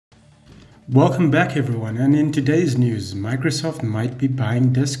Welcome back everyone, and in today's news, Microsoft might be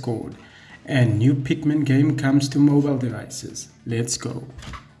buying Discord and new Pikmin game comes to mobile devices. Let's go.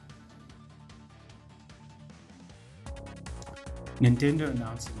 Nintendo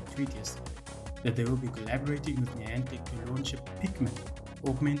announced in a tweet yesterday that they will be collaborating with Niantic to launch a Pikmin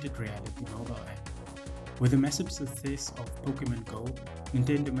augmented reality mobile app. With the massive success of Pokemon Go,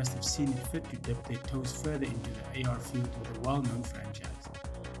 Nintendo must have seen it fit to dip their toes further into the AR field with a well-known franchise.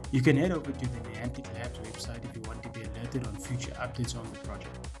 You can head over to the Niantic Labs website if you want to be alerted on future updates on the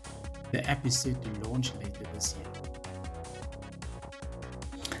project. The app is set to launch later this year.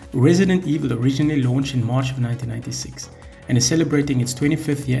 Resident Evil originally launched in March of 1996 and is celebrating its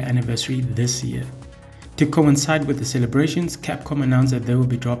 25th year anniversary this year. To coincide with the celebrations, Capcom announced that they will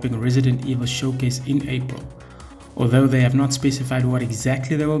be dropping a Resident Evil showcase in April. Although they have not specified what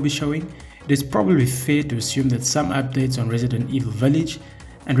exactly they will be showing, it is probably fair to assume that some updates on Resident Evil Village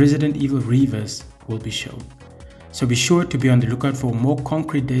and Resident Evil Reverse will be shown. So be sure to be on the lookout for a more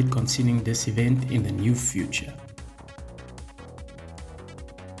concrete date concerning this event in the near future.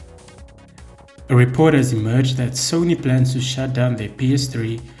 A report has emerged that Sony plans to shut down their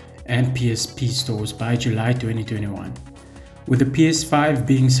PS3 and PSP stores by July 2021, with the PS5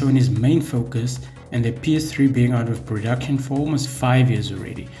 being Sony's main focus and the PS3 being out of production for almost 5 years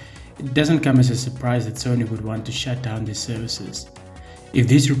already. It doesn't come as a surprise that Sony would want to shut down their services. If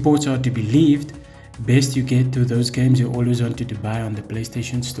these reports are to be believed, best you get to those games you always wanted to buy on the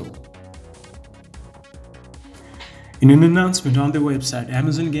PlayStation Store. In an announcement on their website,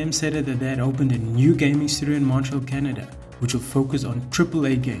 Amazon Games said that they had opened a new gaming studio in Montreal, Canada, which will focus on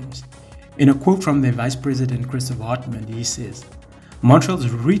AAA games. In a quote from their Vice President Christopher Hartman, he says, "Montreal's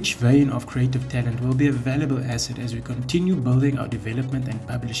rich vein of creative talent will be a valuable asset as we continue building our development and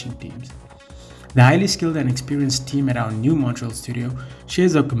publishing teams. The highly skilled and experienced team at our new Montreal studio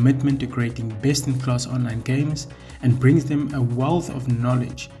shares our commitment to creating best-in-class online games and brings them a wealth of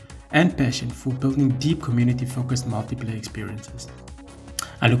knowledge and passion for building deep community-focused multiplayer experiences.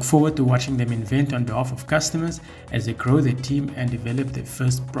 I look forward to watching them invent on behalf of customers as they grow their team and develop their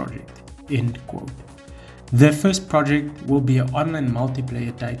first project." End quote. Their first project will be an online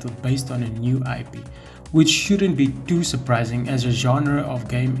multiplayer title based on a new IP, which shouldn't be too surprising as the genre of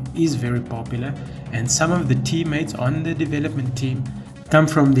game is very popular and some of the teammates on the development team come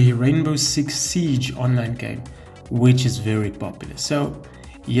from the Rainbow Six Siege online game, which is very popular. So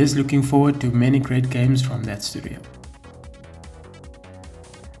yes, looking forward to many great games from that studio.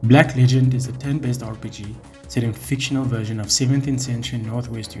 Black Legend is a turn-based RPG set in a fictional version of 17th century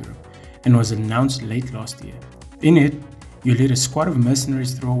Northwest Europe and was announced late last year. In it, you lead a squad of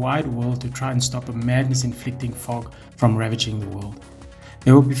mercenaries through a wide world to try and stop a madness-inflicting fog from ravaging the world.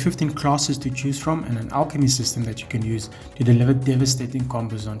 There will be 15 classes to choose from and an alchemy system that you can use to deliver devastating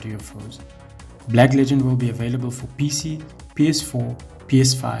combos onto your foes. Black Legend will be available for PC, PS4,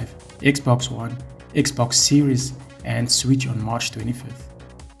 PS5, Xbox One, Xbox Series and Switch on March 25th.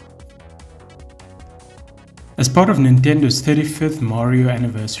 As part of Nintendo's 35th Mario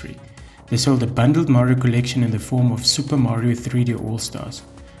anniversary, they sold a bundled Mario collection in the form of Super Mario 3D All-Stars.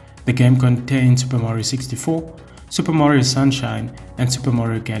 The game contains Super Mario 64, Super Mario Sunshine, and Super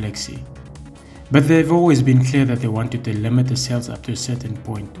Mario Galaxy. But they've always been clear that they wanted to limit the sales up to a certain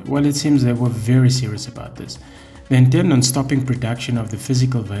point. Well, it seems they were very serious about this. They intend on stopping production of the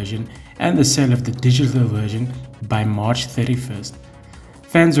physical version and the sale of the digital version by March 31st.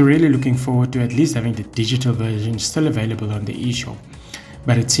 Fans are really looking forward to at least having the digital version still available on the eShop,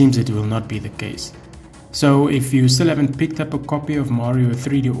 but it seems it will not be the case. So if you still haven't picked up a copy of Mario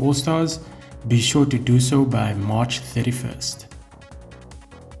 3D All-Stars, be sure to do so by March 31st.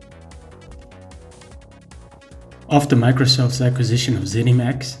 After Microsoft's acquisition of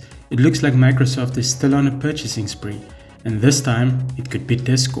ZeniMax, it looks like Microsoft is still on a purchasing spree, and this time it could be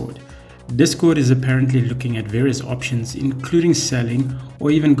Discord. Discord is apparently looking at various options, including selling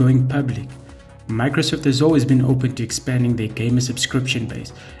or even going public. Microsoft has always been open to expanding their gamer subscription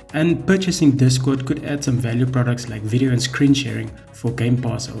base, and purchasing Discord could add some value products like video and screen sharing for Game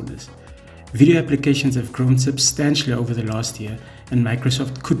Pass owners. Video applications have grown substantially over the last year, and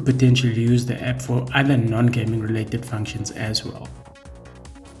Microsoft could potentially use the app for other non-gaming related functions as well.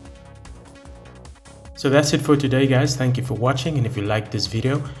 So that's it for today guys, thank you for watching, and if you liked this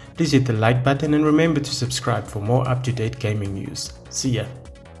video, please hit the like button and remember to subscribe for more up-to-date gaming news. See ya!